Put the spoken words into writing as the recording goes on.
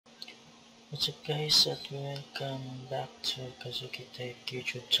What's up guys, and welcome back to Kazuki Tech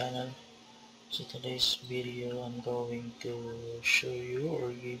YouTube channel. So today's video I'm going to show you or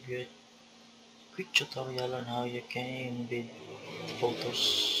give you a quick tutorial on how you can embed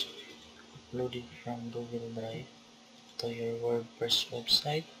photos uploaded from Google Drive to your WordPress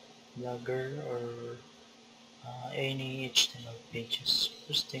website, Blogger, or any HTML pages.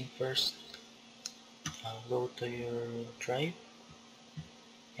 First thing first, go to your Drive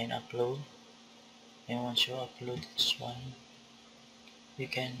and upload. And once you upload this one, you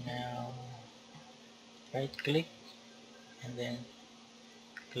can now right click and then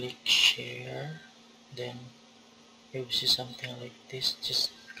click share. Then you will see something like this.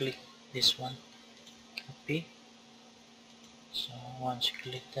 Just click this one, copy. So once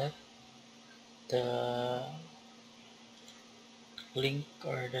you click that, the link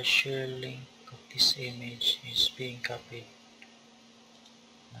or the share link of this image is being copied.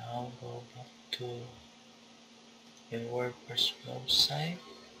 Now go back to your WordPress website,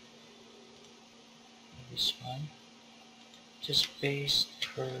 this one. Just paste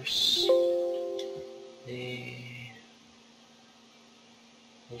first the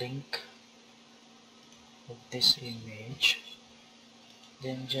link of this image,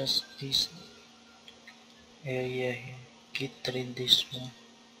 then just this area here, get rid this one.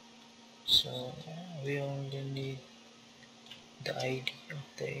 So we only need the ID of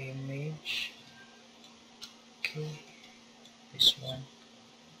the image. Okay, this one,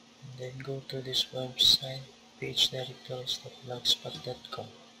 and then go to this website, pagedirectories.blogspot.com.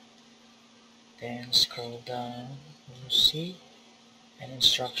 Then scroll down, you will see an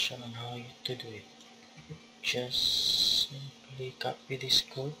instruction on how to do it. Just simply copy this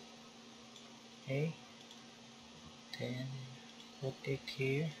code, okay, then put it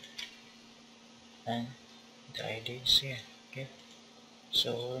here, and the ID is here. Okay,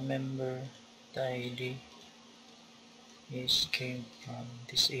 so remember the ID came from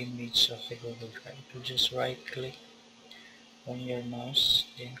this image of the Google Drive. You just right click on your mouse,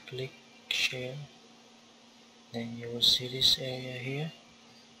 then click share, then you will see this area here,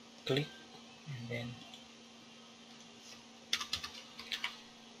 click, and then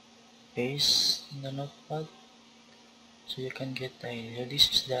paste in the notepad so you can get the ID. So this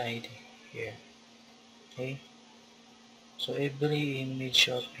is the ID here. Okay, so every image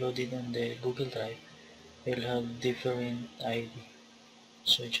uploaded on the Google Drive will have different ID.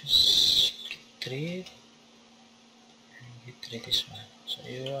 So just get rid and get rid this one. So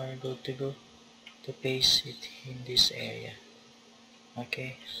you are good to go to paste it in this area.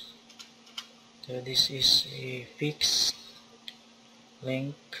 Okay, so this is a fixed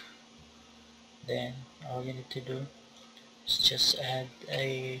link. Then all you need to do is just add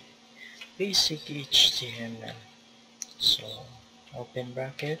a basic HTML. So open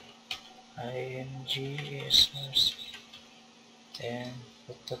bracket, img, then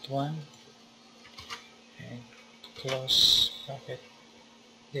put that one and close bracket.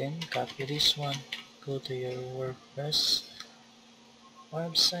 Then copy this one, go to your WordPress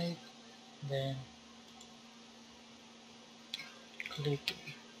website, then click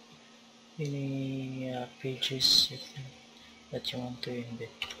any pages that you want to embed.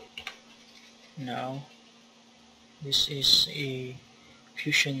 Now this is a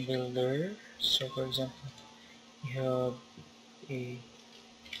Fusion builder. So for example, you have a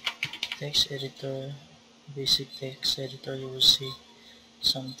text editor, basic text editor. You will see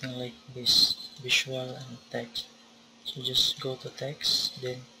something like this, visual and text. So just go to text,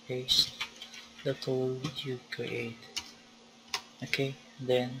 then paste the code you create. Okay,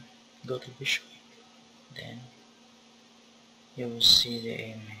 then go to visual, then you will see the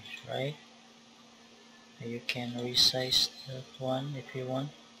image, right? You can resize that one if you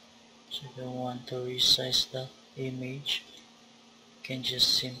want. So if you want to resize the image, you can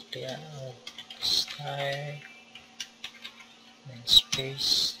just simply add style, then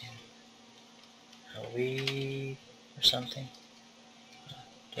space, and a width or something,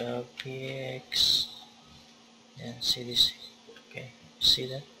 WPX, then see this. Okay, see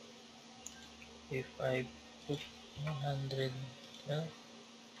that? If I put 100, well,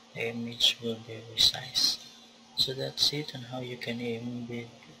 the image will be resized. So that's it on how you can embed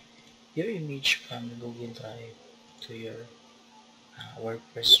your image from Google Drive to your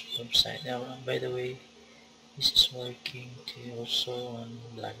WordPress website. Now, by the way, this is working also on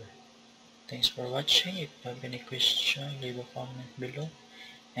Blogger. Thanks for watching. If you have any question, leave a comment below.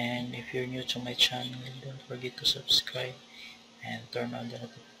 And if you're new to my channel, don't forget to subscribe and turn on the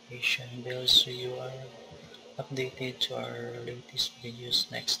notification bell so you are updated to our latest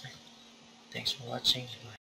videos next time. Thanks for watching. Bye.